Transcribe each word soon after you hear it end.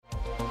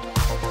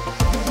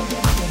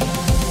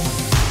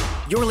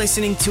You're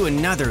listening to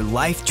another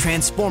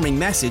life-transforming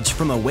message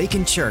from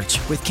Awaken Church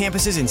with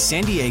campuses in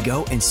San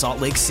Diego and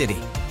Salt Lake City.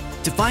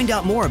 To find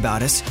out more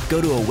about us,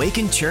 go to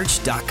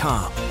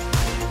awakenchurch.com.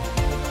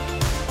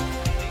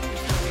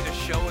 A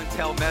show and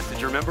tell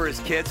message. Remember as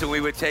kids when we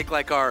would take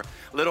like our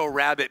little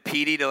rabbit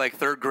Petey to like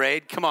third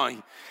grade? Come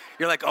on.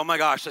 You're like, oh my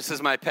gosh, this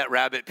is my pet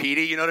rabbit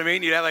Petey. You know what I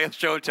mean? You'd have like a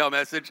show and tell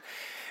message.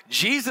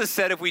 Jesus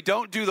said, if we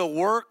don't do the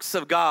works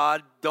of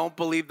God, don't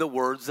believe the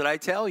words that I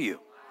tell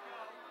you.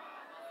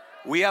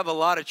 We have a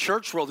lot of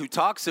church world who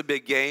talks a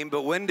big game,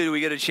 but when do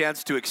we get a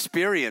chance to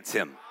experience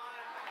him?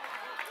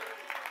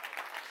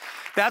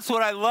 That's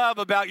what I love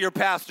about your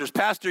pastors,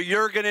 Pastor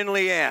Jurgen and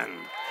Leanne.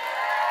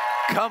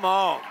 Come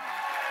on.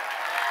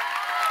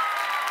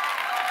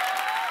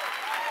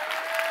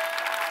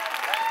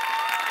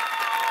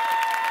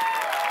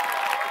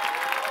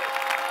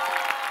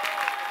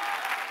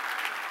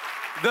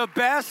 The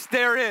best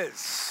there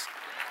is.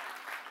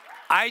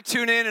 I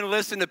tune in and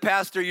listen to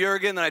Pastor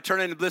Jurgen, then I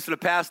turn in and listen to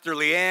Pastor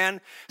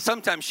Leanne.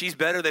 Sometimes she's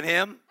better than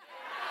him.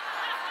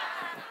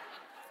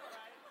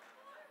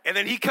 And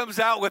then he comes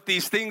out with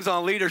these things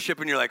on leadership,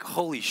 and you're like,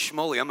 holy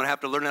schmoly, I'm going to have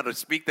to learn how to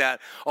speak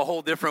that a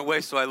whole different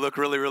way so I look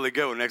really, really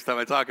good next time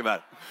I talk about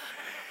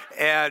it.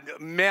 And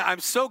man, I'm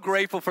so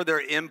grateful for their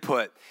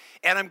input.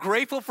 And I'm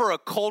grateful for a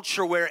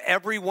culture where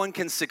everyone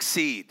can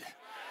succeed.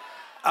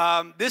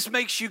 This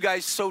makes you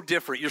guys so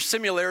different. Your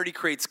similarity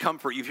creates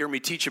comfort, you hear me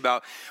teach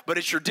about, but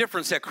it's your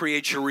difference that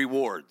creates your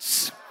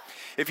rewards.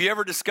 If you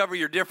ever discover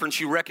your difference,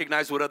 you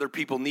recognize what other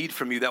people need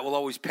from you. That will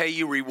always pay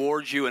you,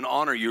 reward you, and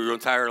honor you your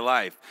entire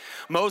life.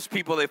 Most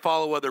people, they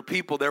follow other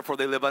people, therefore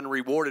they live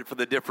unrewarded for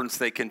the difference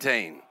they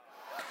contain.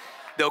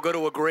 They'll go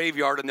to a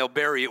graveyard and they'll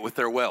bury it with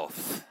their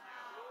wealth.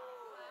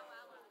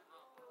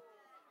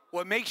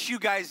 What makes you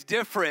guys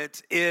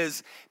different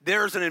is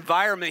there's an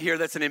environment here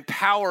that's an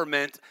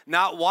empowerment,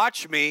 not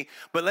watch me,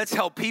 but let's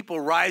help people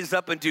rise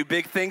up and do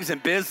big things in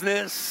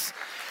business,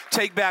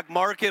 take back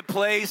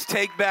marketplace,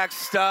 take back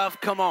stuff.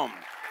 Come on.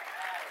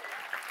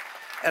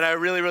 And I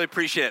really, really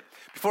appreciate it.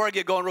 Before I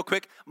get going real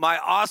quick, my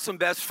awesome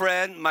best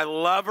friend, my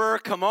lover,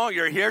 come on,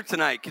 you're here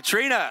tonight.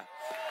 Katrina,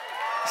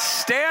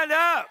 stand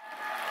up.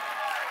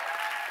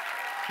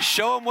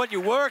 Show them what you're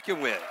working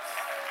with.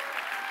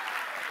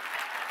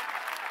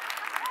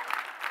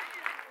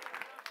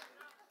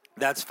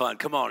 That's fun.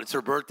 Come on. It's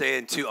her birthday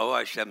in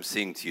I'm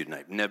singing to you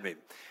tonight.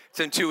 It's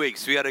in 2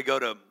 weeks. We got to go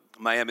to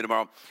Miami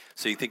tomorrow.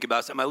 So you think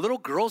about it. My little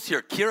girl's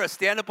here. Kira,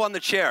 stand up on the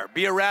chair.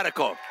 Be a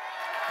radical.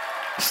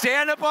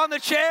 Stand up on the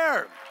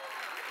chair.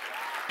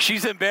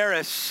 She's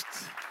embarrassed.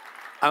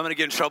 I'm going to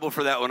get in trouble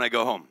for that when I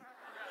go home.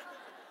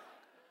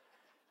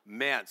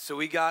 Man,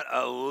 so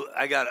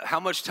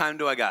how much time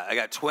do I got? I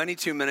got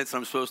 22 minutes and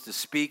I'm supposed to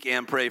speak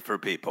and pray for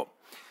people.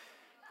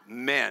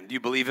 Man, do you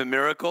believe in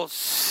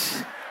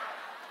miracles?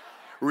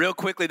 Real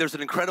quickly, there's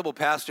an incredible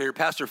pastor here,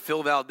 Pastor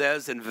Phil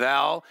Valdez and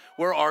Val.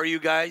 Where are you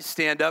guys?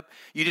 Stand up.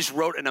 You just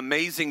wrote an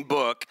amazing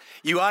book.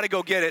 You ought to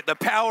go get it. The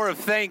Power of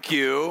Thank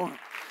You.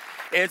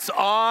 It's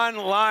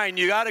online.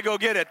 You got to go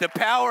get it. The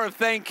Power of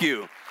Thank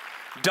You.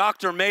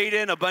 Dr.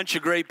 Maiden, a bunch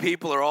of great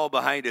people are all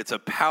behind it. It's a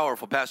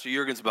powerful, Pastor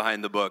Jurgen's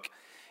behind the book.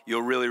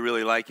 You'll really,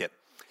 really like it.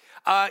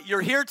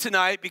 You're here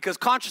tonight because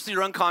consciously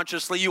or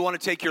unconsciously, you want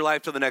to take your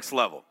life to the next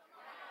level.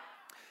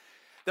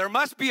 There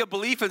must be a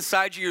belief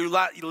inside you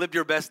lived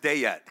your best day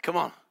yet. Come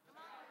on.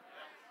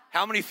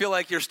 How many feel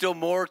like you're still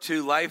more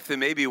to life than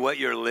maybe what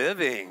you're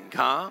living,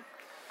 huh?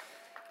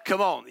 Come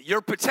on.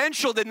 Your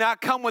potential did not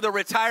come with a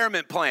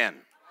retirement plan.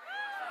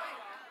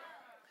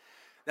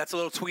 That's a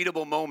little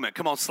tweetable moment.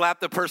 Come on, slap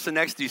the person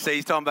next to you. Say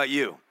he's talking about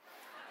you.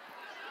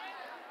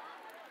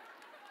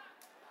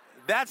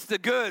 That's the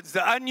goods,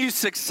 the unused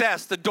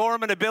success, the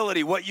dormant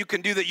ability, what you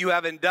can do that you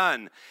haven't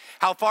done,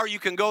 how far you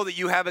can go that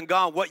you haven't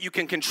gone, what you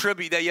can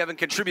contribute that you haven't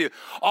contributed,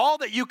 all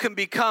that you can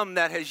become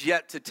that has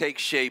yet to take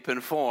shape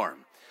and form.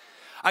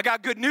 I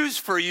got good news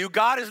for you.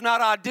 God is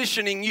not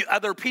auditioning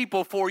other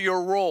people for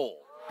your role.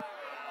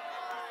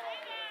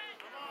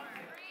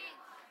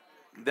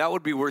 That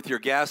would be worth your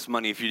gas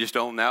money if you just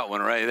own that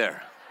one right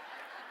there.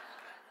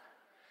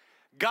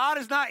 God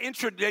is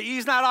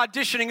he's not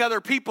auditioning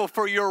other people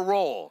for your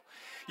role.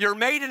 You're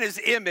made in his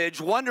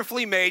image,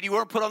 wonderfully made. You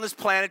weren't put on this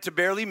planet to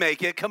barely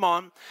make it. Come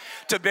on.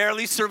 To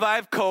barely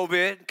survive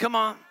COVID. Come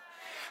on.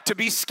 To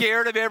be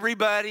scared of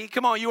everybody.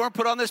 Come on. You weren't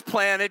put on this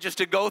planet just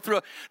to go through.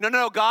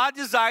 No. God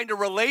designed a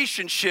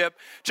relationship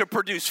to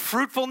produce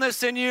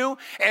fruitfulness in you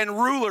and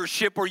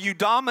rulership where you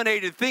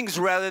dominated things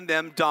rather than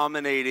them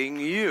dominating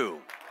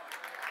you.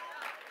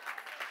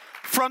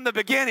 From the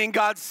beginning,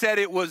 God said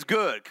it was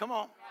good. Come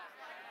on.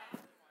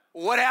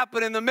 What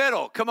happened in the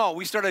middle? Come on,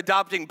 we started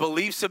adopting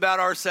beliefs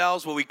about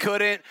ourselves. Well, we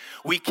couldn't,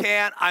 we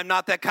can't, I'm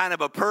not that kind of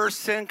a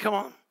person. Come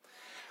on.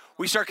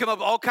 We start coming up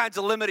with all kinds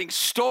of limiting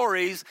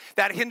stories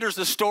that hinders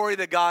the story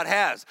that God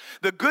has.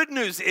 The good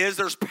news is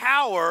there's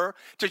power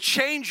to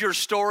change your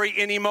story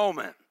any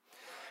moment.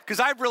 Because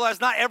I've realized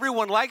not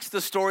everyone likes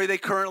the story they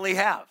currently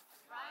have.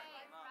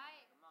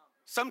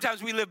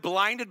 Sometimes we live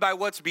blinded by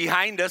what's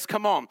behind us.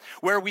 Come on.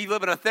 Where we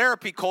live in a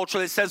therapy culture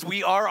that says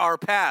we are our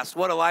past.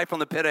 What a life from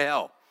the pit of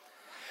hell.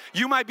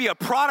 You might be a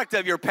product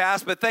of your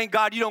past, but thank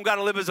God you don't got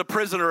to live as a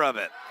prisoner of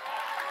it.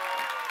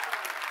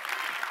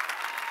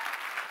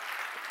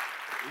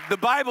 The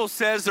Bible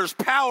says there's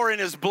power in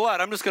his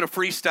blood. I'm just going to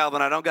freestyle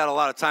tonight. I don't got a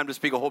lot of time to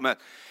speak a whole mess.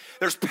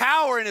 There's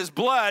power in his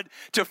blood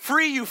to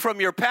free you from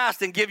your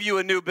past and give you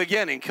a new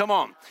beginning. Come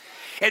on.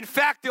 In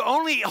fact, the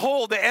only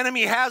hold the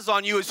enemy has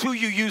on you is who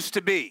you used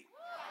to be.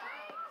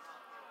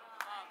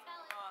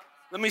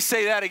 Let me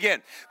say that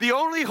again. The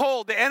only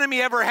hold the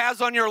enemy ever has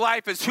on your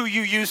life is who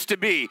you used to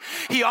be.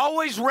 He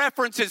always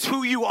references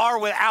who you are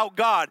without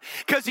God,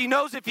 because he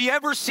knows if you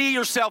ever see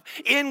yourself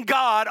in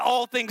God,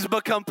 all things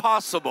become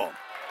possible.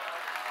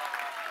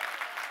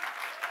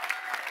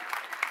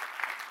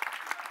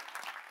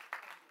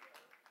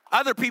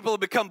 Other people have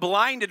become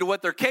blinded to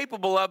what they're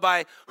capable of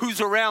by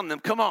who's around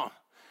them. Come on.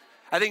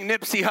 I think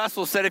Nipsey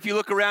Hussle said, if you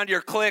look around your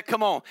clique,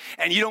 come on,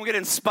 and you don't get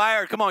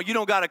inspired, come on, you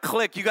don't got a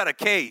clique, you got a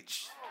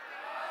cage.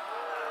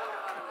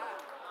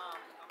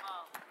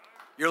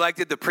 You're like,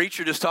 did the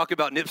preacher just talk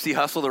about Nipsey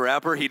Hussle, the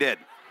rapper? He did.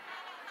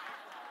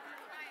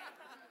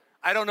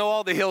 I don't know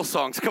all the Hill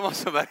songs. Come on,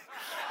 somebody.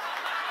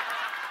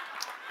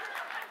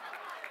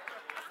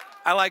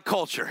 I like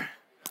culture.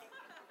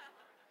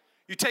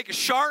 You take a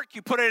shark,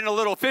 you put it in a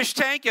little fish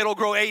tank, it'll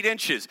grow 8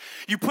 inches.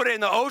 You put it in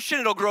the ocean,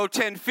 it'll grow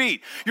 10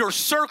 feet. Your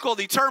circle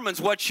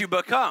determines what you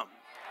become.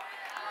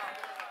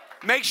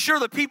 Make sure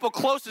the people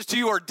closest to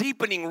you are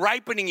deepening,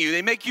 ripening you.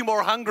 They make you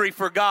more hungry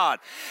for God.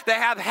 They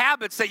have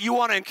habits that you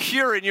want to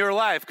cure in your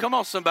life. Come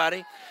on,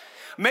 somebody.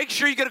 Make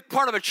sure you get a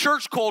part of a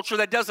church culture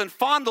that doesn't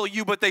fondle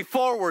you, but they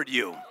forward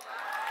you.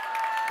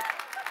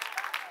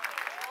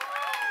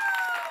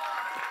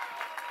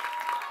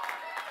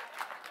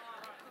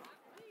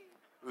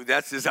 Ooh, we're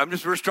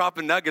just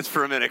dropping nuggets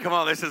for a minute. Come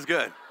on, this is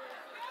good.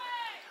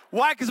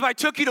 Why? Because if I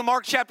took you to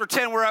Mark chapter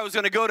 10, where I was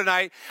going to go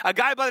tonight, a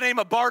guy by the name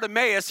of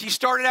Bartimaeus, he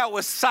started out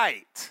with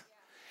sight.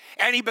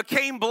 And he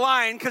became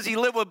blind because he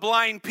lived with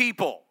blind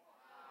people.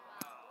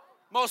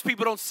 Most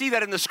people don't see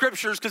that in the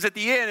scriptures, because at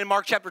the end, in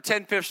Mark chapter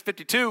 10, verse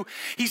 52,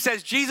 he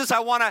says, Jesus, I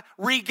want to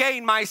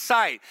regain my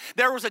sight.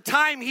 There was a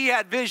time he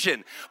had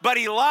vision, but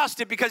he lost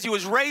it because he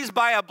was raised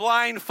by a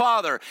blind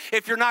father.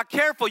 If you're not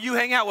careful, you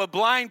hang out with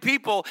blind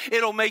people,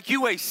 it'll make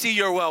you see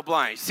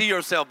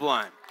yourself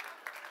blind.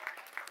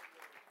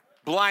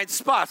 Blind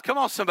spots. Come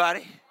on,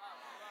 somebody.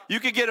 You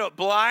could get a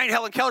blind.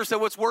 Helen Keller said,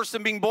 what's worse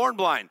than being born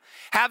blind?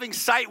 Having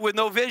sight with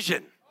no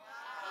vision.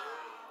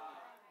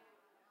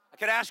 I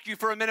could ask you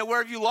for a minute,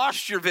 where have you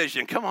lost your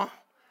vision? Come on.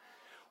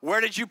 Where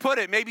did you put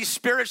it? Maybe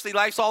spiritually,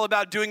 life's all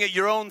about doing it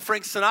your own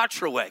Frank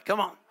Sinatra way. Come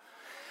on.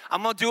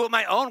 I'm going to do it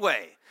my own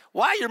way.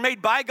 Why? You're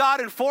made by God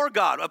and for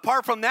God.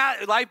 Apart from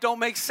that, life don't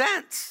make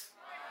sense.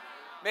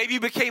 Maybe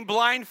you became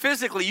blind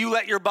physically. You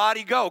let your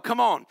body go. Come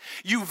on.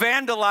 You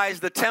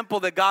vandalized the temple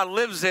that God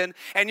lives in,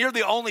 and you're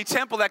the only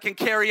temple that can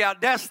carry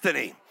out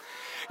destiny.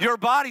 Your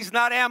body's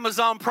not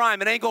Amazon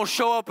Prime. It ain't going to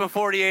show up in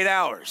 48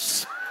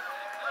 hours.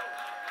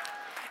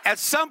 At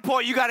some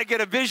point, you got to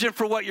get a vision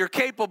for what you're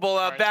capable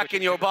of back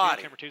in your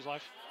body.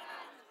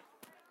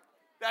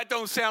 That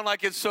don't sound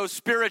like it's so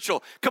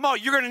spiritual. Come on,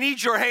 you're going to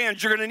need your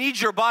hands. You're going to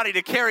need your body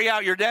to carry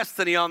out your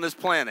destiny on this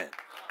planet.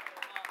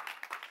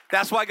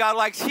 That's why God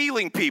likes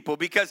healing people,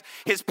 because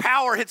his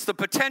power hits the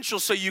potential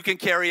so you can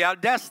carry out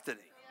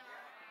destiny.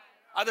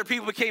 Other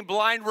people became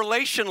blind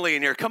relationally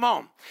in here. Come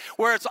on.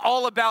 Where it's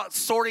all about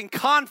sorting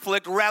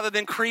conflict rather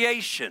than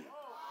creation.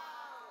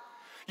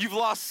 You've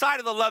lost sight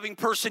of the loving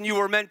person you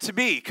were meant to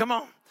be. Come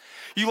on.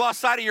 You lost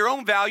sight of your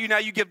own value. Now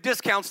you give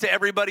discounts to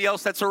everybody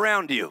else that's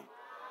around you.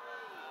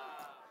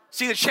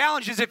 See, the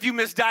challenge is if you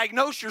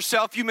misdiagnose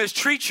yourself, you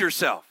mistreat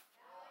yourself.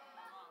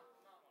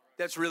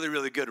 That's really,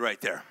 really good right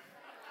there.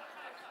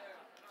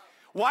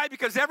 Why?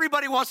 Because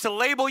everybody wants to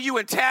label you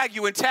and tag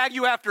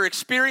you after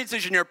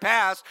experiences in your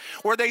past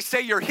where they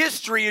say your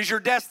history is your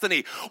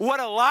destiny. What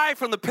a lie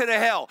from the pit of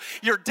hell.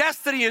 Your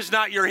destiny is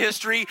not your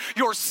history.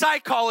 Your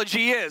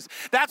psychology is.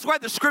 That's why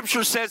the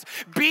scripture says,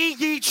 be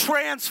ye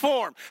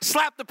transformed.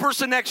 Slap the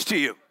person next to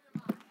you.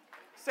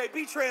 Say,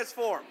 be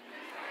transformed.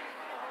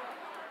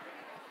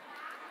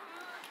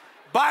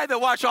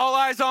 Watch, all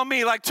eyes on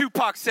me, like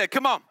Tupac said.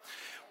 Come on.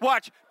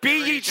 Watch.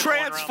 Be ye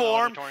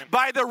transformed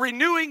by the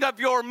renewing of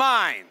your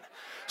mind,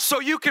 so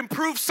you can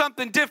prove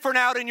something different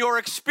out in your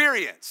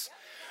experience.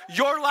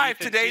 Your life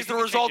today is the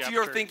result of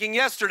your thinking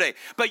yesterday.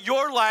 But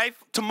your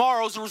life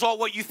tomorrow is the result of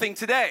what you think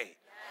today.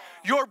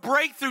 Your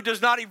breakthrough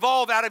does not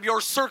evolve out of your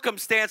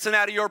circumstance and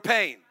out of your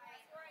pain.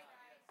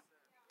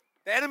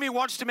 The enemy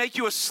wants to make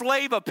you a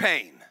slave of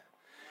pain,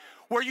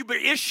 where your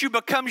issue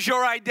becomes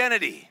your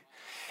identity.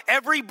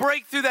 Every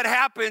breakthrough that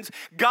happens,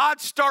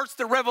 God starts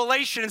the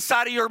revelation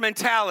inside of your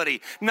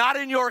mentality, not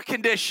in your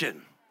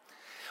condition.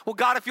 Well,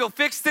 God, if you'll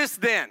fix this,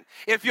 then.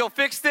 If you'll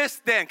fix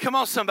this, then. Come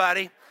on,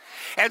 somebody.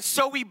 And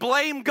so we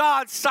blame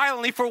God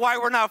silently for why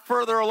we're not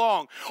further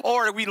along.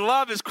 Or we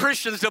love as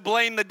Christians to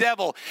blame the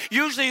devil.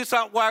 Usually it's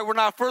not why we're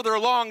not further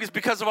along, is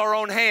because of our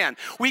own hand.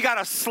 We got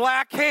a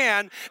slack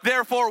hand,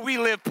 therefore we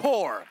live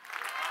poor.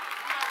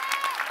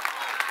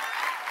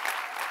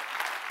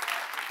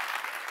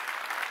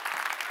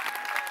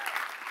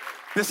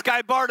 This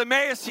guy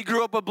Bartimaeus, he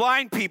grew up with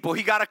blind people.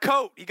 He got a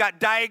coat. He got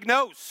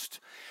diagnosed.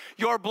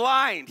 You're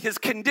blind. His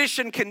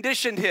condition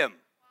conditioned him.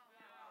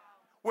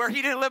 Where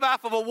he didn't live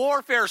off of a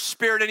warfare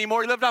spirit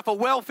anymore. He lived off a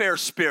welfare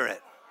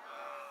spirit.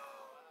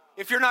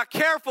 If you're not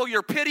careful,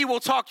 your pity will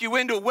talk you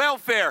into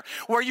welfare,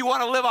 where you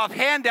want to live off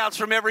handouts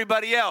from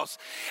everybody else.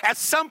 At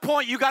some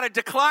point, you got to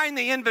decline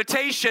the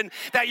invitation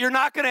that you're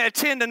not going to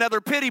attend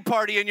another pity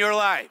party in your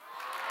life.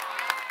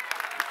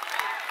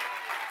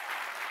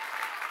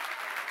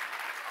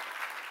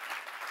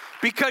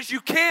 Because you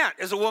can't.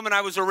 As a woman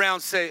I was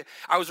around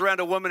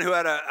a woman who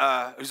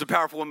had who's a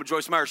powerful woman,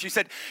 Joyce Meyer. She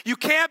said, you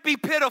can't be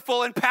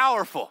pitiful and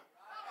powerful.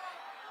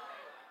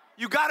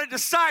 You got to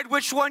decide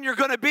which one you're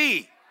going to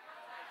be.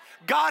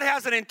 God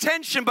has an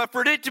intention, but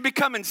for it to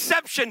become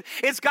inception,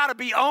 it's got to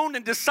be owned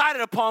and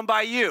decided upon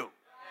by you.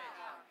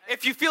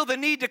 If you feel the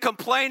need to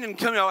complain and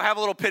have a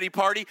little pity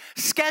party,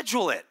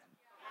 schedule it.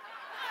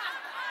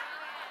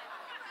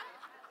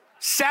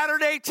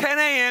 Saturday, 10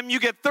 a.m., you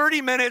get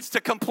 30 minutes to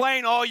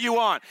complain all you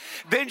want.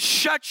 Then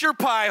shut your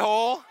pie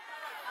hole.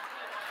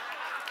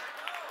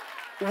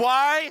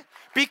 Why?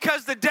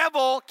 Because the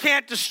devil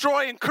can't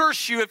destroy and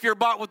curse you if you're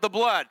bought with the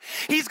blood.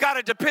 He's got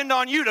to depend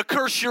on you to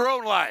curse your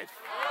own life.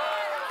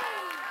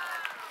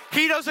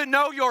 He doesn't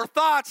know your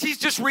thoughts. He's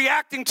just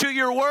reacting to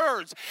your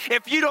words.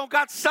 If you don't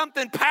got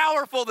something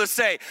powerful to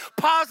say,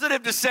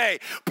 positive to say,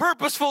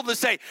 purposeful to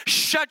say,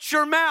 shut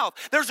your mouth.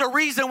 There's a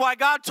reason why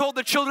God told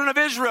the children of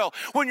Israel,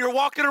 when you're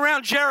walking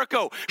around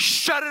Jericho,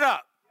 shut it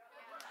up.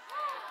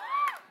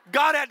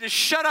 God had to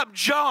shut up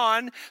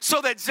John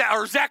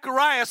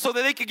Zechariah so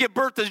that they could give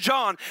birth to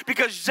John,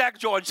 because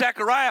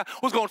Zechariah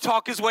was going to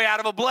talk his way out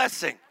of a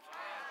blessing.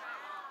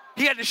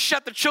 He had to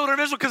shut the children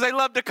of Israel because they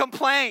loved to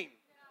complain.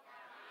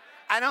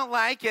 I don't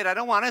like it. I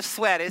don't want to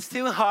sweat. It's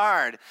too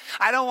hard.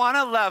 I don't want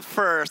to love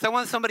first. I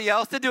want somebody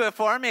else to do it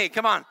for me.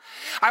 Come on.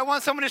 I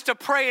want someone just to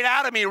pray it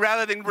out of me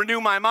rather than renew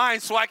my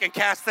mind so I can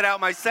cast it out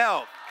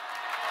myself.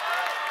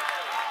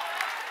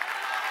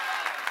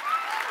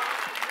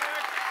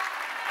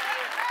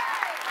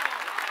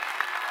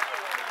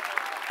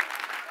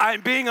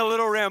 I'm being a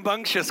little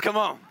rambunctious. Come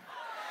on.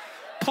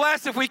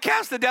 Plus, if we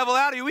cast the devil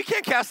out of you, we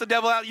can't cast the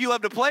devil out you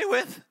love to play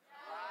with.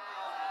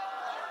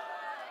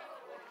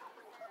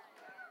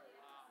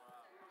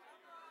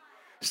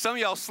 Some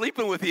of y'all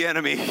sleeping with the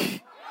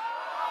enemy.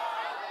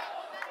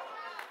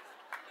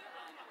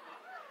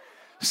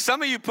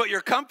 Some of you put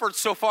your comfort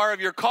so far of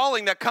your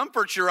calling that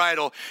comfort's your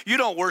idol. You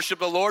don't worship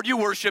the Lord, you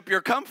worship your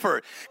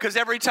comfort. Because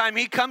every time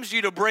he comes to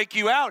you to break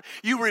you out,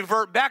 you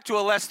revert back to a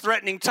less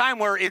threatening time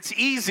where it's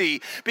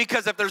easy.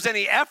 Because if there's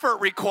any effort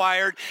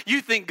required,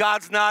 you think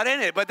God's not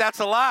in it. But that's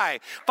a lie.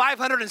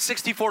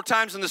 564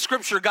 times in the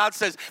scripture, God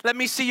says, let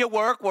me see you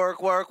work, work,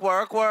 work,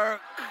 work,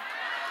 work.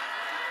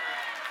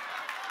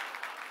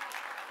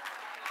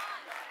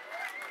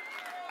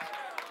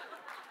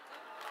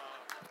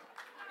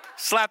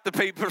 Slap the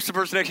person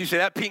next to you, say,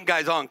 that pink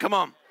guy's on. Come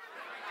on.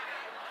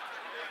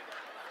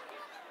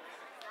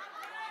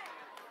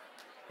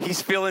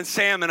 He's feeling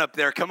salmon up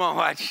there. Come on,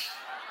 watch.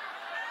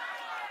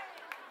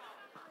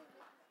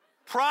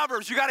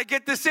 Proverbs, you got to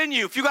get this in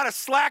you. If you got a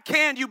slack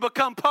hand, you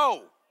become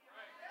po.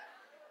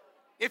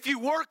 If you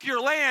work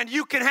your land,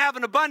 you can have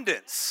an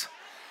abundance.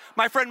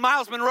 My friend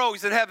Miles Monroe,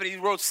 he's in heaven. He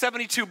wrote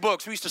 72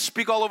 books. We used to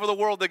speak all over the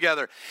world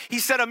together. He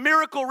said, a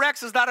miracle,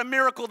 Rex, is not a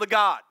miracle to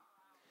God.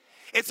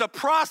 It's a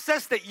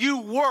process that you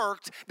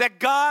worked that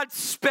God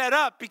sped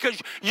up because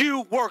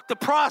you worked the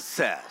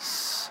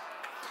process.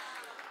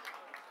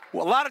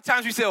 Well, a lot of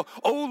times we say,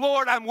 oh,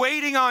 Lord, I'm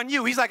waiting on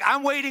you. He's like,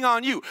 I'm waiting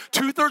on you.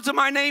 2/3 of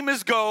my name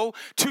is go.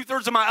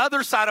 2/3 of my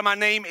other side of my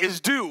name is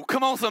do.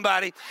 Come on,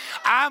 somebody.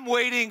 I'm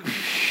waiting.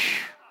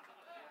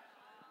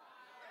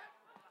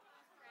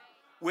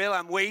 Well,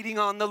 I'm waiting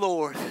on the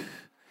Lord.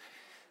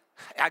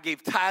 I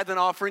gave tithe and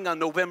offering on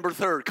November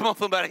 3rd. Come on,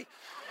 somebody.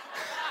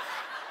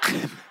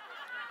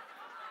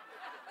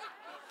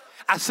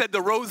 I said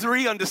the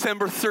rosary on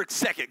December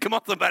 2nd. Come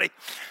on, somebody.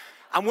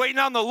 I'm waiting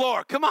on the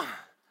Lord. Come on.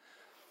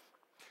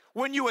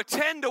 When you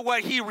attend to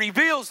what he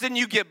reveals, then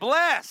you get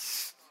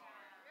blessed.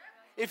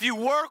 If you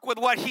work with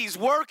what he's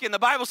working, the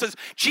Bible says,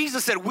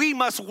 Jesus said, we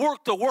must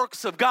work the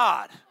works of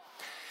God.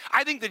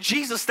 I think the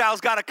Jesus style's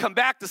got to come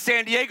back to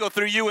San Diego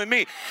through you and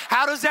me.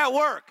 How does that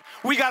work?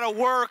 We got to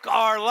work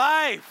our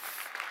life.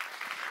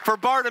 For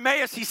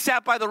Bartimaeus, he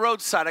sat by the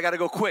roadside. I got to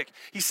go quick.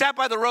 He sat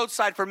by the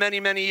roadside for many,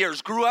 many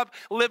years. Grew up,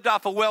 lived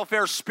off a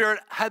welfare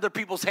spirit, had other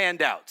people's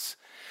handouts.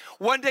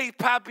 One day,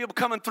 people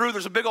coming through.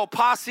 There's a big old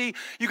posse.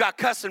 You got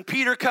Cussing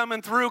Peter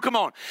coming through. Come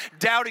on.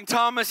 Doubting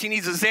Thomas. He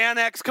needs a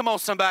Xanax. Come on,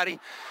 somebody.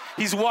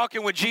 He's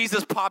walking with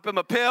Jesus. Pop him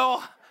a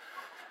pill.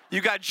 You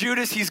got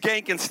Judas. He's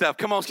ganking stuff.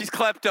 Come on. He's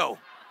klepto.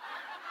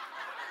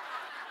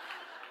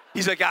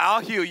 He's like,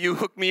 I'll heal you.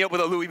 Hook me up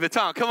with a Louis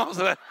Vuitton. Come on.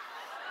 Somebody.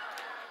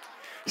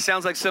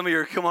 Sounds like some of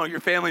your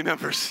family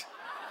members.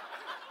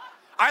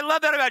 I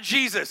love that about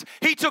Jesus.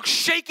 He took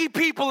shaky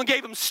people and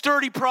gave them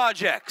sturdy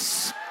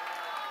projects.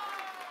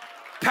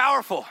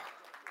 Powerful.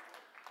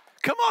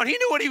 Come on, he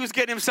knew what he was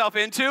getting himself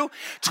into.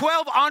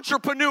 12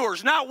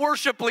 entrepreneurs, not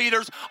worship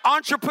leaders,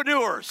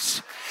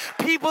 entrepreneurs.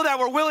 People that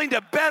were willing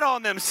to bet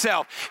on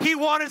themselves. He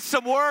wanted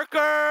some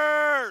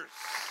workers.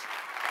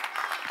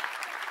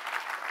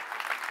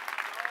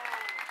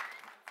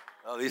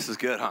 Oh, this is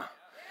good, huh?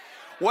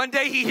 One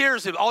day he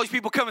hears him, all these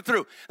people coming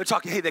through. They're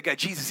talking, hey, that guy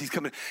Jesus, he's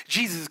coming.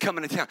 Jesus is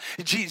coming to town.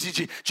 Jesus,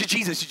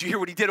 did you hear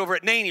what he did over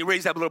at Nain? He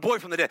raised that little boy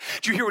from the dead.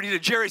 Did you hear what he did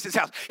at Jerry's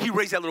house? He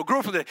raised that little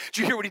girl from the dead. Did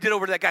you hear what he did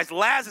over to that guy's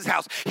Laz's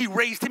house? He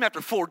raised him after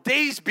 4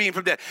 days being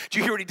from the dead. Did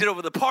you hear what he did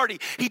over the party?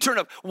 He turned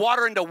up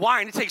water into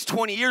wine. It takes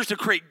 20 years to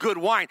create good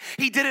wine.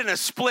 He did it in a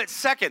split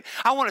second.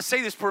 I want to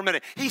say this for a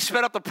minute. He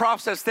sped up the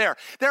process there.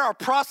 There are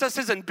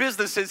processes and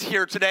businesses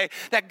here today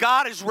that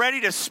God is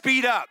ready to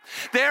speed up.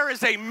 There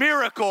is a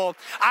miracle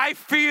I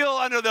feel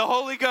under the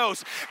Holy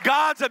Ghost.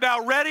 God's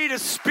about ready to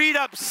speed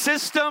up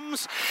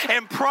systems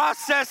and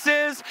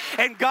processes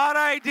and God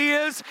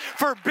ideas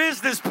for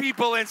business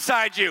people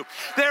inside you.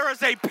 There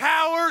is a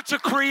power to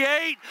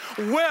create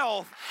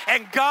wealth,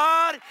 and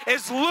God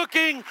is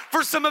looking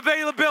for some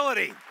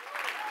availability.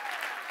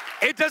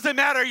 It doesn't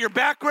matter your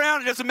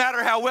background. It doesn't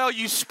matter how well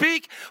you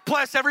speak.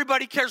 Plus,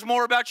 everybody cares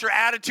more about your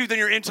attitude than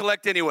your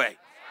intellect anyway.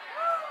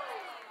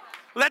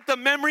 Let the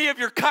memory of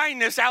your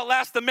kindness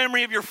outlast the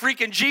memory of your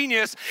freaking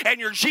genius, and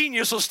your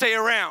genius will stay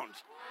around.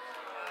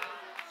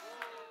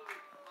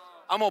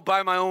 I'm going to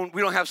buy my own.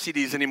 We don't have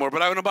CDs anymore,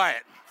 but I'm going to buy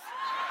it.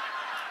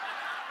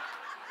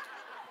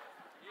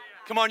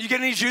 Come on, you get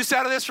any juice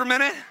out of this for a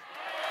minute?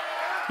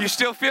 You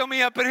still feel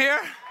me up in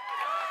here?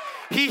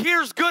 He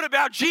hears good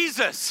about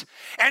Jesus,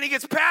 and he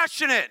gets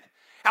passionate.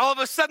 All of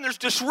a sudden, there's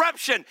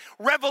disruption.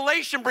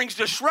 Revelation brings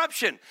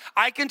disruption.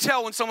 I can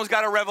tell when someone's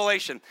got a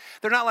revelation.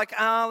 They're not like,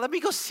 let me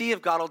go see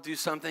if God will do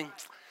something.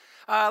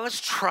 Let's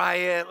try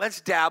it.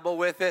 Let's dabble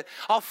with it.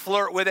 I'll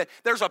flirt with it.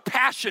 There's a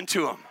passion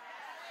to them.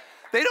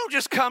 They don't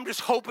just come just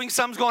hoping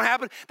something's going to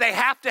happen. They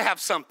have to have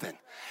something.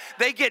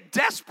 They get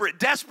desperate.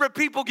 Desperate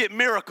people get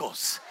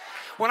miracles.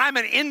 When I'm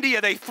in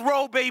India, they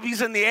throw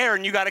babies in the air,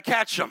 and you got to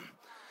catch them.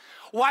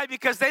 Why?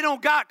 Because they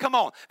don't got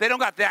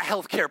that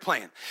health care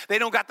plan. They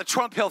don't got the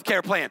Trump health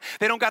care plan.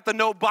 They don't got the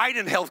no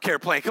Biden health care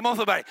plan. Come on,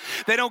 somebody.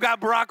 They don't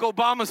got Barack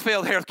Obama's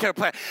failed health care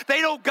plan.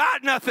 They don't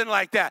got nothing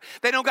like that.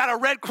 They don't got a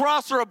Red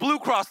Cross or a Blue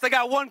Cross. They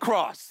got one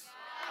cross.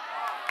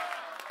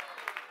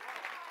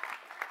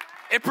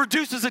 It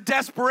produces a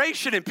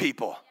desperation in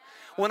people.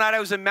 One night I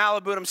was in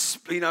Malibu, and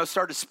I'm,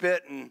 started to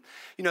spit and,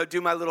 do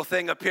my little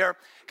thing up here.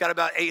 Got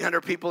about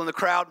 800 people in the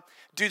crowd.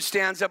 Dude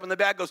stands up in the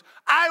back, goes,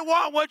 I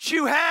want what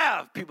you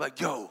have. People are like,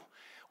 yo,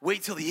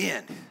 wait till the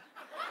end.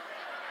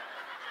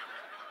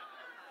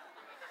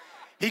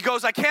 He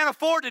goes, I can't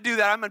afford to do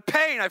that. I'm in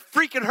pain. I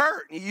freaking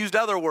hurt. And he used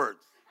other words.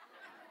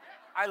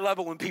 I love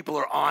it when people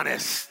are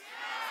honest.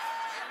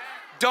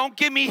 Don't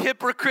give me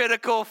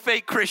hypocritical,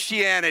 fake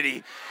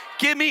Christianity.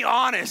 Give me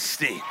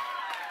honesty.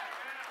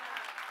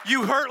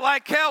 You hurt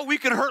like hell, we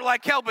can hurt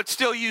like hell, but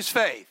still use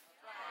faith.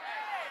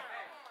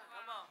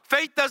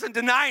 Faith doesn't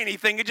deny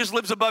anything. It just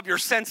lives above your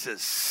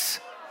senses.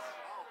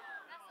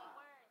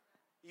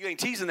 You ain't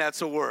teasing,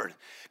 that's a word.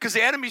 Because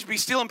the enemies be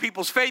stealing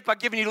people's faith by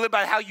giving you to live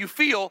by how you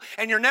feel,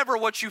 and you're never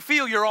what you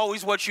feel, you're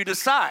always what you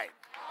decide.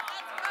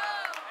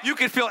 You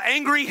can feel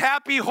angry,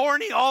 happy,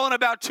 horny, all in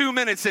about 2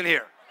 minutes in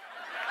here.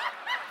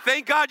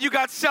 Thank God you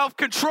got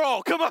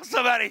self-control. Come on,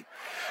 somebody.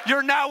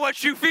 You're not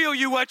what you feel,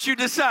 you what you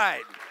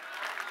decide.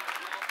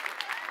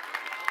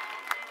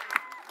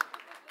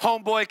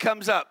 Homeboy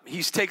comes up.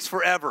 He takes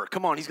forever.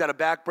 Come on, he's got a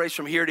back brace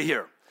from here to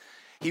here.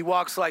 He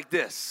walks like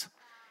this.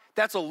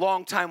 That's a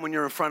long time when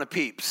you're in front of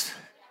peeps.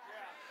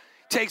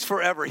 Takes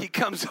forever. He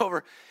comes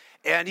over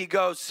and he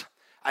goes,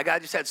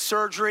 just had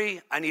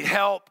surgery. I need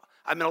help.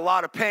 I'm in a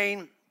lot of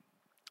pain.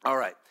 All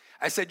right.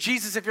 I said,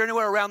 Jesus, if you're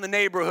anywhere around the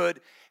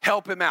neighborhood,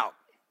 help him out.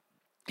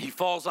 He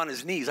falls on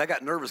his knees. I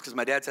got nervous because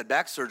my dad's had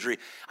back surgery.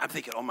 I'm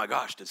thinking, oh my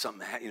gosh, did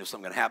something going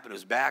to happen to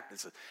his back?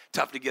 It's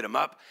tough to get him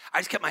up. I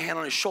just kept my hand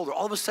on his shoulder.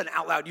 All of a sudden,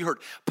 out loud, you heard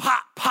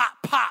pop, pop,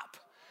 pop.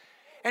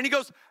 And he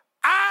goes,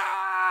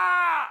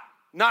 ah!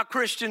 Not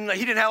Christian. He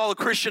didn't have all the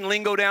Christian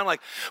lingo down,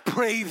 like,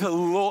 pray the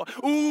Lord.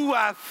 Ooh,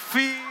 I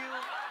feel.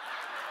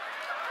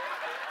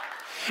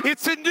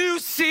 It's a new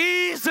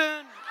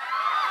season.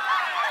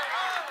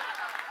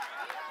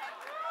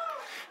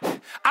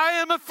 I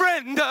am a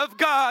friend of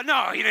God.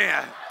 No, he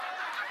didn't.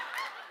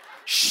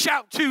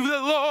 Shout to the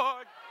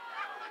Lord.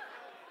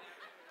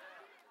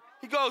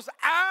 He goes,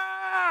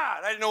 ah.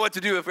 I didn't know what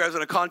to do if I was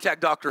going to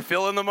contact Dr.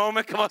 Phil in the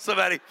moment. Come on,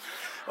 somebody.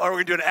 Or are we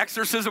going to do an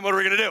exorcism? What are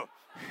we going to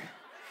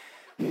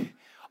do?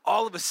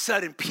 All of a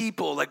sudden,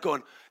 people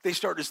they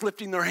start just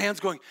lifting their hands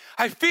going,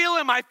 I feel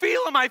him, I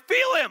feel him, I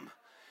feel him.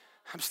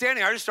 I'm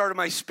standing, I just started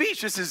my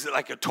speech. This is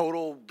like a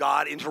total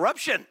God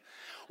interruption.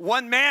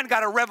 One man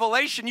got a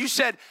revelation. You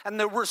said, and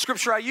the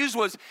scripture I used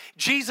was,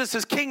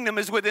 Jesus' kingdom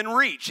is within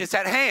reach. It's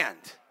at hand.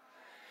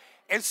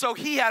 And so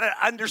he had an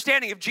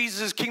understanding if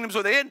Jesus' kingdom's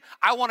within,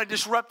 I want to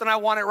disrupt and I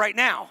want it right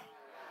now.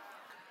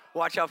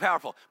 Watch how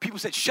powerful. People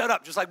said, shut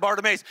up, just like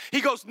Bartimaeus. He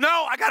goes,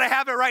 no, I got to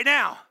have it right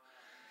now.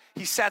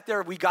 He sat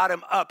there, we got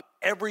him up,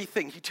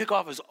 everything. He took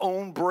off his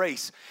own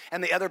brace,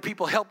 and the other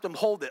people helped him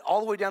hold it all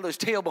the way down to his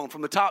tailbone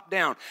from the top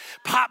down.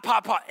 Pop,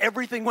 pop, pop,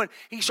 everything went.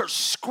 He starts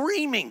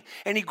screaming,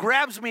 and he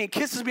grabs me and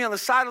kisses me on the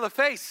side of the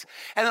face.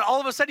 And then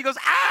all of a sudden he goes,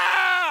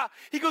 ah!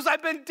 He goes,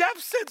 I've been deaf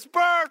since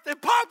birth.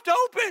 It popped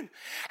open.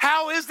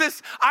 How is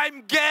this?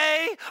 I'm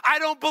gay. I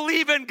don't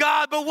believe in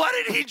God, but what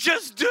did he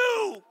just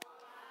do?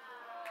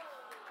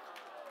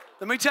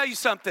 Let me tell you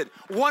something.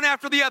 One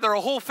after the other,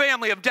 a whole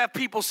family of deaf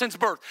people since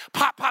birth.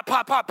 Pop, pop,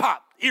 pop, pop,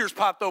 pop. Ears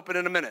popped open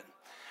in a minute.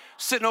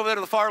 Sitting over there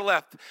to the far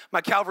left, my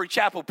Calvary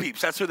Chapel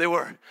peeps. That's who they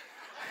were.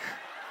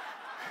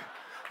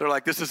 They're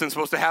like, this isn't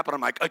supposed to happen.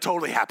 I'm like, it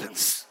totally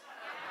happens.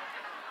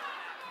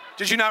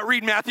 Did you not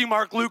read Matthew,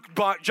 Mark, Luke,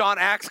 John,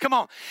 Acts? Come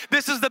on.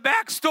 This is the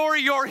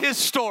backstory. You're his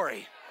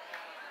story.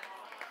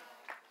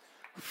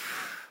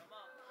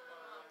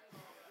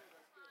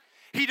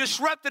 He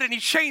disrupted and he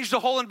changed the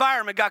whole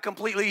environment, got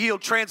completely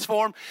healed,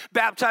 transformed,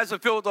 baptized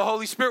and filled with the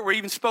Holy Spirit, where he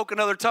even spoke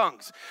in other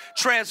tongues.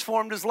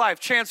 Transformed his life,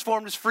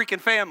 transformed his freaking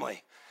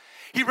family.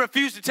 He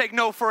refused to take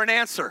no for an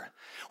answer.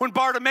 When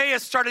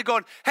Bartimaeus started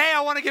going, hey,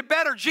 I want to get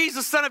better.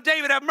 Jesus, son of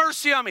David, have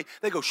mercy on me.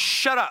 They go,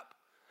 shut up.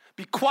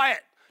 Be quiet.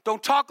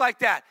 Don't talk like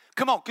that.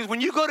 Come on, because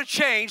when you go to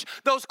change,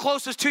 those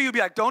closest to you be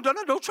like, don't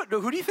try.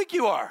 Who do you think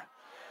you are?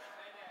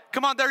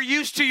 Come on, they're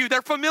used to you.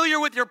 They're familiar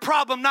with your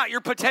problem, not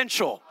your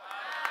potential.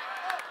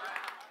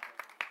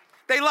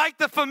 They like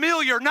the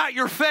familiar, not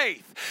your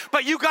faith.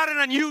 But you got an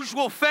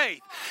unusual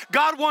faith.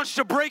 God wants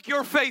to break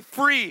your faith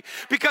free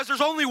because there's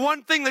only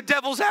one thing the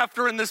devil's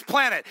after in this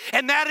planet,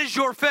 and that is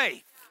your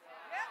faith.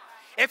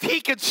 If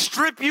he could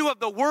strip you of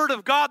the word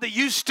of God that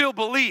you still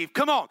believe,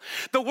 come on,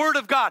 the word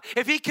of God,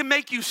 if he can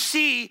make you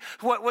see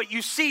what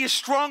you see is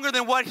stronger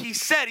than what he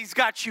said, he's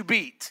got you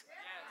beat.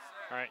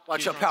 All right,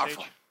 watch how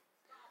powerful.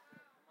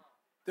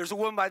 There's a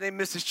woman by the name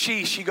of Mrs.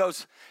 Chi.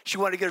 She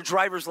wanted to get a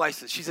driver's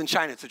license. She's in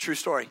China. It's a true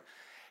story.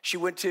 She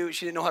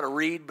didn't know how to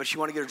read, but she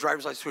wanted to get a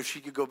driver's license so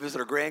she could go visit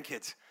her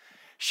grandkids.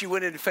 She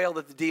went in and failed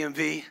at the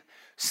DMV.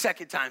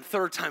 Second time,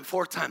 third time,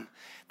 fourth time.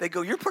 They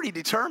go, you're pretty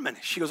determined.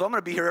 She goes, I'm going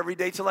to be here every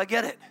day till I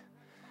get it.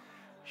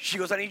 She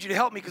goes, I need you to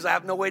help me because I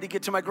have no way to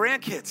get to my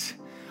grandkids.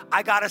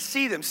 I got to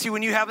see them. See,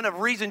 when you have enough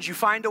reasons, you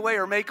find a way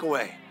or make a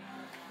way.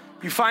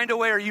 You find a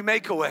way or you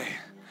make a way.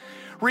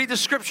 Read the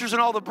scriptures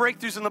and all the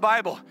breakthroughs in the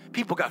Bible.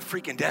 People got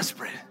freaking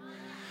desperate.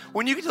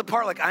 When you get to the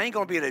part like, I'm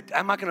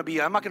not going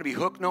to be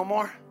hooked no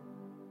more.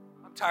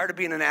 I'm tired of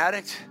being an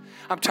addict.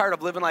 I'm tired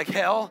of living like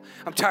hell.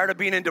 I'm tired of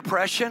being in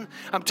depression.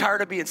 I'm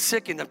tired of being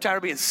sick. I'm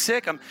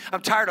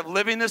tired of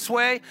living this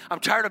way. I'm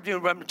tired of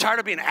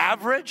being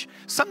average.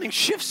 Something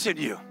shifts in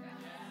you.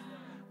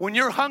 When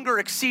your hunger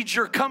exceeds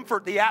your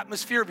comfort, the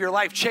atmosphere of your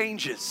life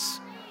changes.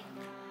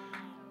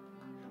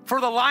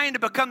 For the lion to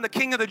become the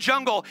king of the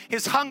jungle,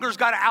 his hunger's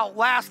got to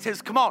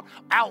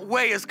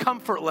outweigh his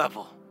comfort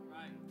level.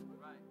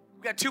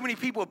 We've got too many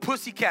people with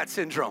pussycat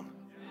syndrome.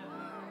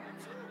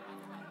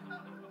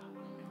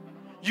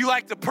 You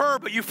like to purr,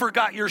 but you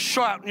forgot your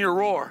shout and your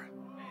roar.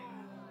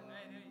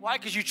 Why?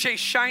 Because you chase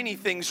shiny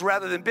things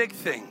rather than big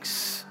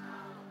things.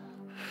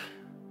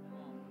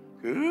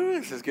 Ooh,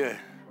 this is good.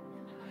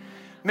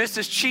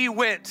 Mrs. Chi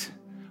went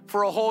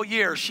for a whole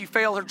year. She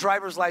failed her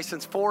driver's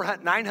license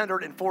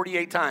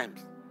 948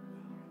 times.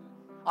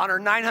 On her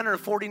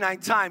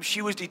 949th time,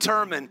 she was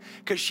determined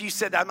because she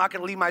said, I'm not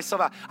going to leave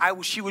myself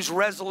out. She was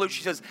resolute.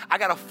 She says, I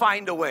got to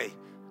find a way.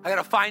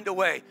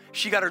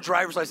 She got her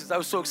driver's license. I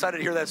was so excited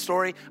to hear that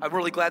story. I'm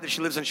really glad that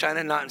she lives in China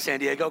and not in San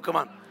Diego. Come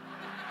on.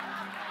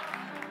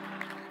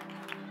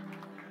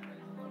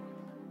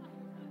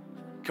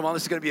 Come on,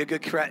 this is going to be a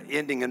good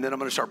ending, and then I'm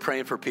going to start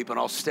praying for people, and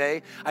I'll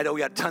stay. I know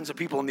we got tons of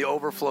people in the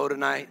overflow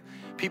tonight.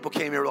 People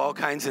came here with all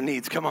kinds of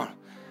needs. Come on.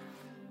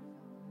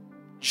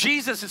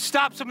 Jesus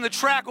stops him in the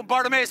track when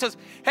Bartimaeus says,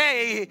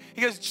 hey,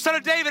 he goes, son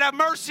of David, have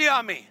mercy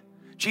on me.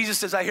 Jesus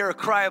says, I hear a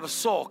cry of a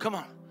soul. Come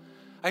on.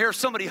 I hear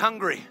somebody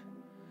hungry.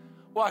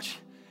 Watch.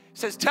 He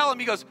says, tell him,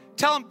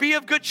 be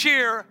of good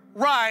cheer,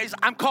 rise,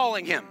 I'm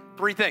calling him.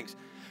 3 things.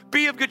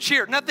 Be of good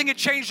cheer. Nothing had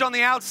changed on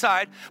the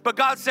outside, but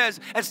God says,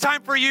 it's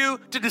time for you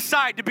to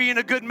decide to be in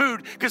a good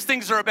mood because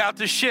things are about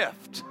to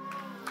shift.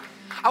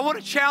 I want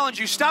to challenge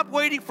you. Stop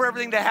waiting for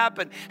everything to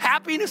happen.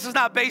 Happiness is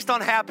not based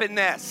on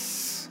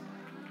happiness.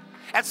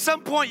 At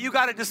some point, you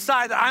got to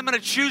decide that I'm going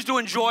to choose to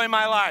enjoy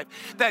my life.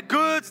 The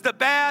goods, the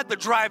bad, the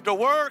drive to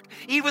work,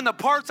 even the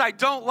parts I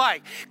don't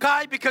like.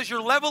 God, because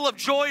your level of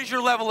joy is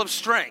your level of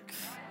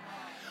strength.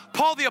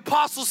 Paul the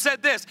Apostle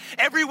said this,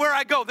 everywhere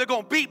I go, they're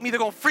going to beat me, they're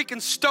going to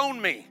freaking stone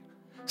me.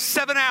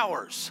 7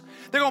 hours.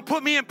 They're going to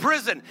put me in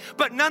prison,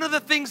 but none of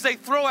the things they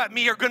throw at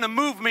me are going to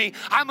move me.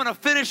 I'm going to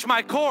finish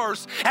my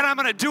course, and I'm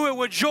going to do it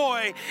with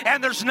joy,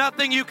 and there's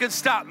nothing you can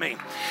stop me.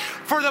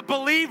 For the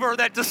believer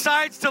that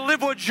decides to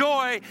live with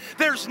joy,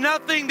 there's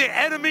nothing the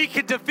enemy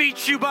can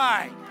defeat you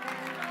by.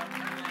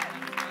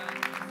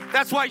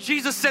 That's why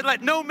Jesus said,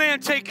 let no man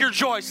take your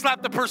joy.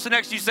 Slap the person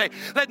next to you, say,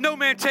 let no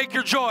man take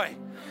your joy.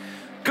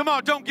 Come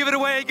on, don't give it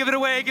away, give it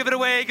away, give it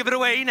away, give it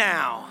away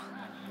now.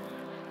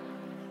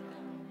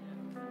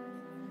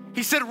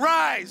 He said,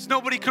 rise.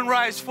 Nobody can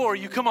rise for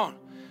you. Come on.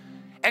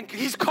 And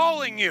he's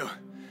calling you.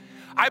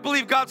 I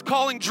believe God's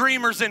calling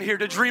dreamers in here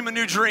to dream a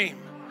new dream.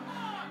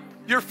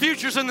 Your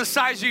future's in the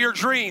size of your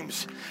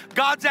dreams.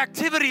 God's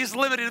activity is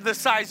limited to the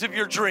size of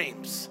your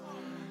dreams.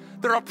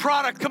 They're a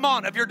product, come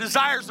on, of your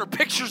desires or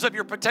pictures of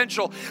your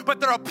potential, but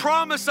they're a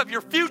promise of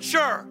your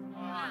future.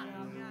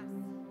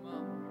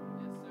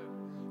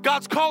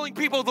 God's calling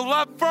people to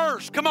love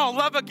first. Come on,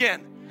 love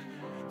again.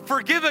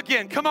 Forgive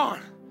again. Come on.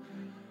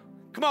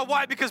 Come on,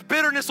 why? Because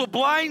bitterness will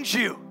blind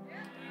you.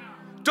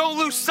 Don't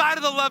lose sight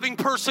of the loving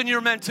person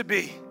you're meant to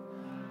be.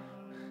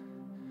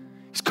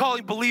 He's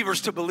calling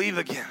believers to believe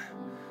again.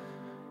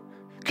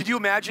 Could you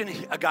imagine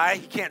a guy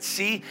he can't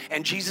see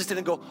and Jesus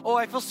didn't go, oh,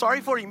 I feel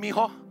sorry for you,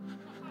 mijo.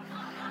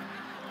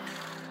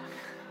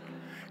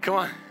 Come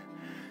on.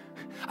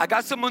 I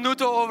got some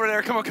menudo over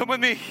there. Come on, come with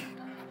me.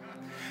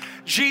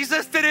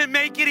 Jesus didn't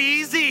make it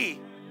easy.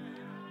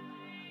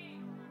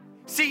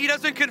 See, he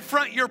doesn't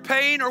confront your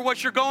pain or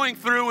what you're going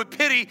through with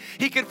pity.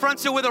 He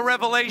confronts it with a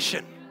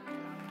revelation.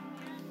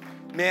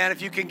 Man,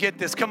 if you can get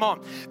this, come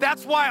on.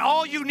 That's why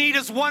all you need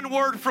is one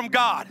word from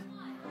God.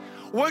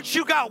 Once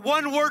you got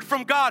one word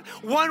from God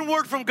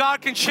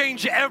can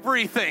change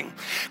everything.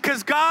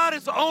 Because God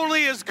is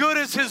only as good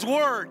as his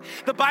word.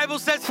 The Bible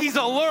says he's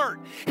alert.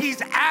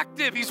 He's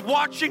active. He's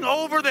watching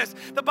over this.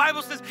 The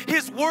Bible says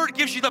his word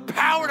gives you the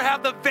power to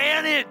have the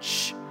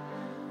vantage.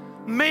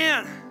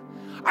 Man,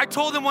 I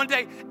told him one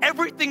day,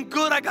 everything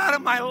good I got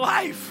in my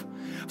life.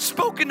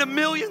 Spoken to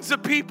millions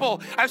of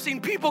people. I've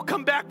seen people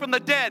come back from the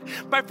dead.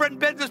 My friend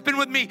Ben has been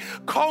with me.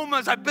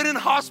 Comas. I've been in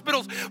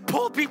hospitals.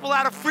 Pulled people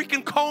out of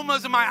freaking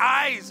comas in my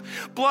eyes.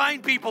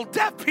 Blind people,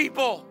 deaf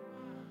people.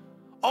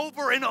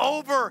 Over and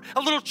over. A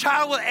little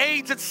child with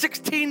AIDS at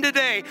 16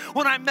 today.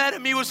 When I met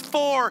him, he was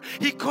 4.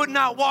 He could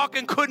not walk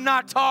and could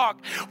not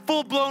talk.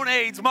 Full-blown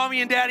AIDS.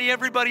 Mommy and daddy,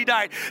 everybody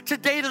died.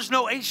 Today, there's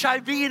no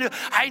HIV.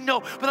 I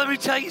know, but let me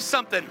tell you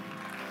something.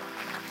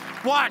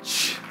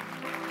 Watch.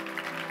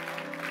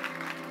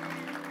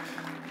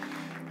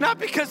 Not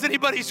because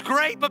anybody's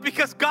great, but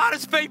because God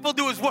is faithful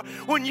to his word.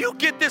 When you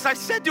get this, I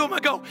said to him,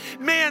 I go,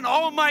 man,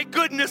 all my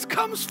goodness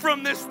comes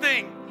from this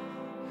thing.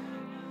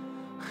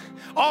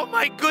 All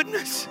my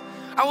goodness.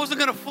 I wasn't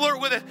going to flirt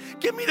with it.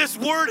 Give me this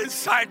word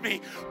inside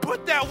me.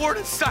 Put that word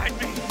inside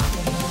me.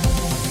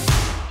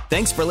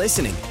 Thanks for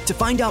listening. To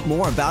find out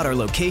more about our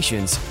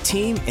locations,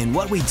 team, and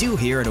what we do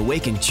here at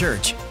Awaken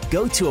Church,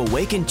 go to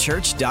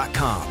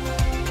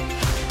awakenchurch.com.